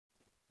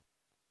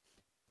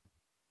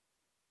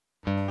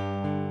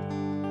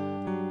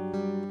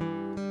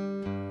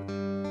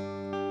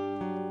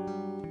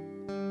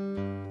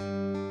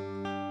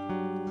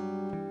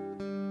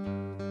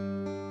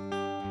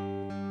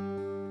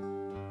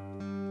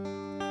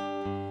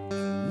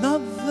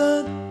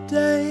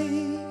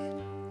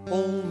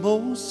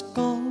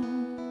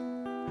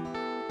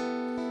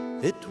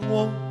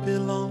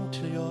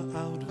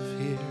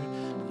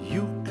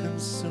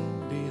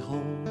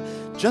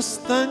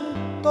just thank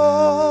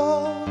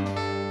God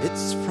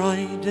it's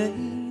Friday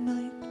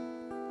night.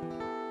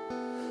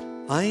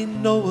 I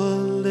know a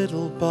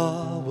little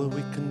bar where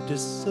we can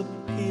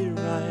disappear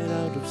right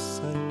out of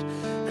sight.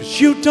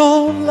 'Cause you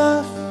don't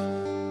laugh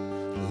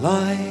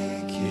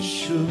like you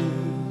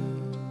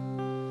should.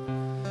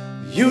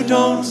 You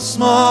don't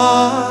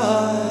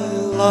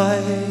smile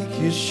like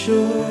you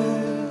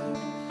should.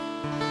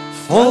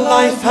 For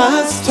life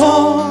has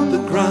torn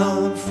the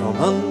ground from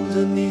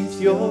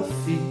underneath your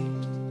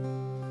feet,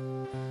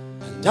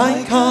 and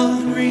I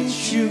can't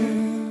reach you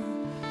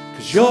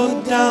 'cause you're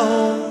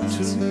down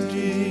too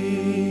deep.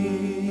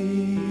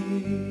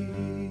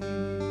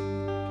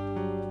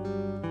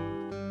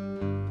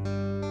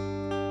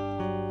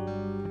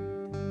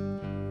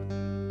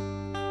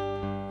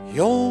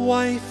 Your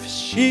wife,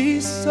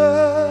 she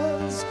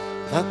says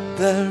that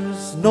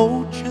there's no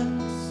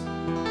chance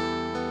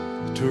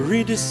to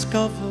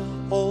rediscover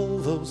all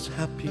those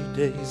happy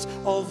days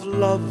of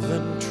love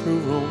and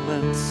true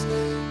romance.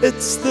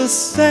 It's the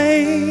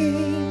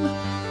same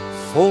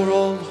for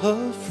all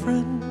her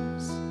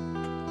friends.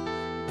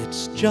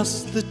 It's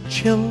just the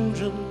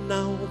children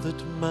now that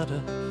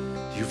matter.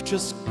 You've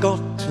just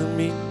got to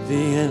meet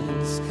the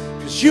ends.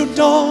 'Cause you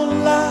don't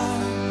laugh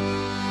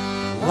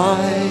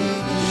like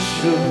you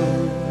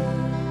should.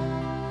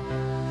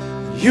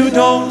 You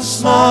don't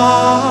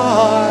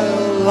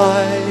smile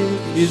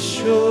like you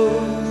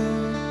should.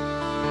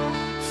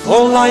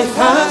 For life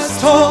has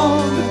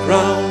torn the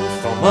ground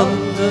from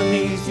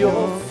underneath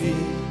your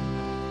feet,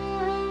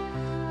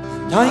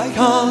 and I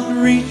can't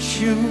reach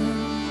you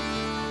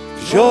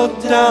 'cause you're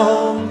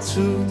down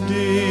too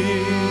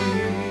deep.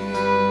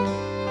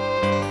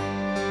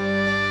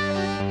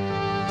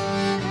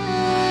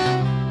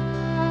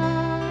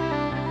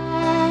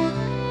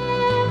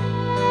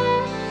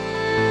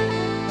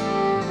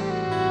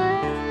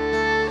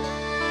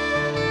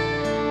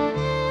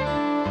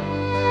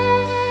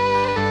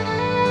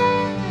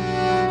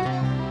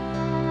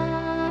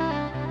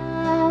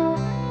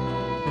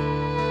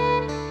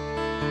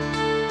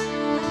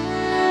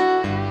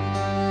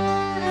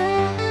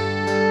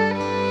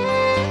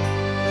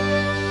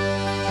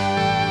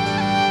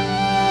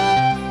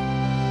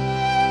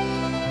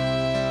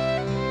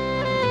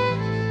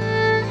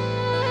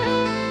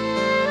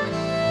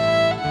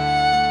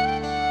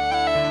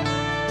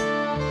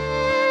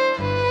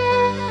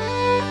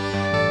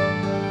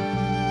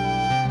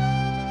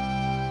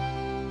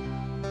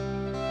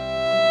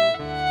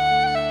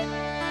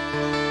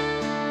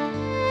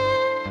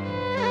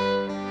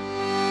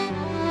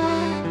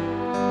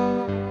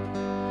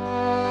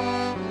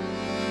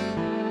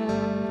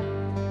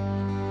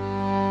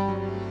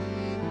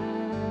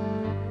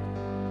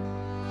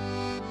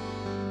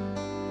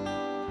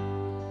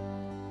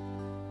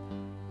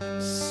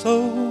 So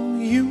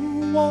you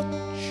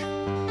watch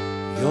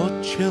your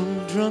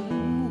children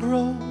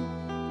grow,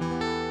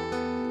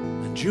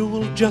 and you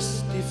will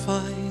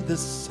justify the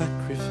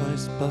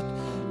sacrifice, but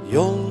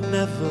you'll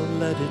never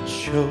let it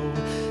show.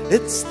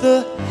 It's the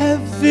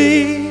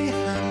heavy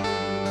hand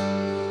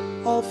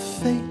of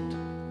fate.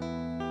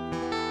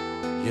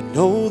 You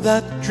know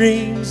that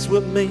dreams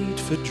were made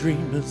for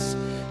dreamers.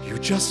 You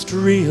just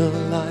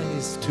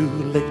realize too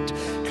late.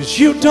 'Cause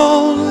you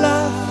don't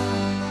laugh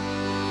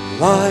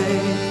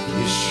like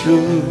you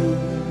should.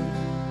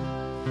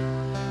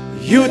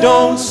 You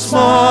don't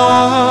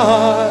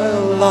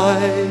smile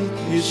like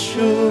you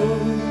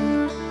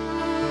should.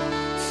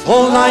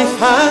 For life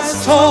has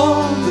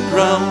torn the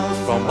ground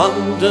from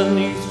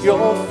underneath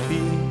your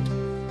feet,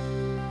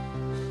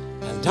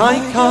 and I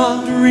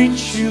can't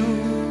reach you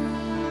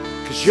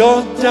 'cause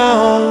you're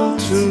down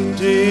too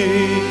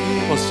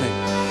deep. We'll sing.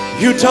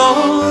 You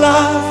don't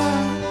laugh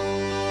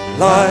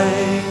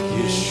like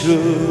you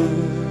should.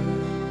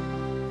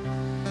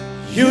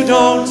 You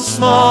don't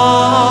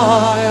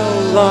smile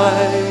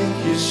like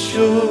you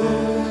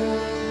should.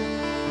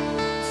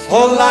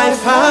 For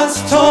life has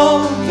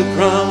torn the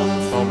ground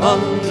from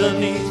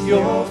underneath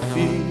your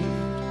feet,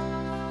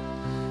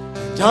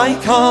 and I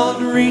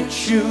can't reach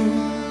you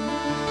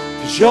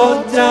 'cause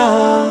you're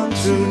down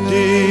too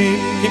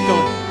deep. Keep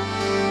going.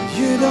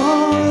 You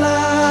don't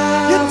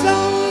laugh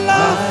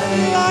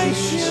like you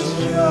should.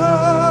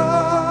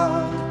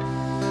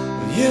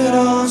 You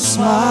don't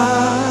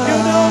smile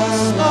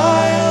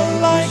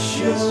like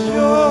you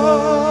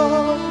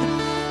should.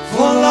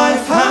 For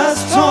life has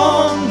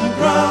torn the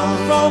ground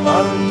from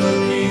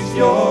underneath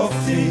your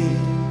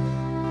feet,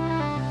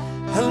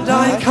 and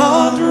I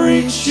can't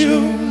reach you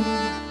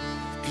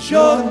 'cause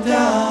you're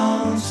down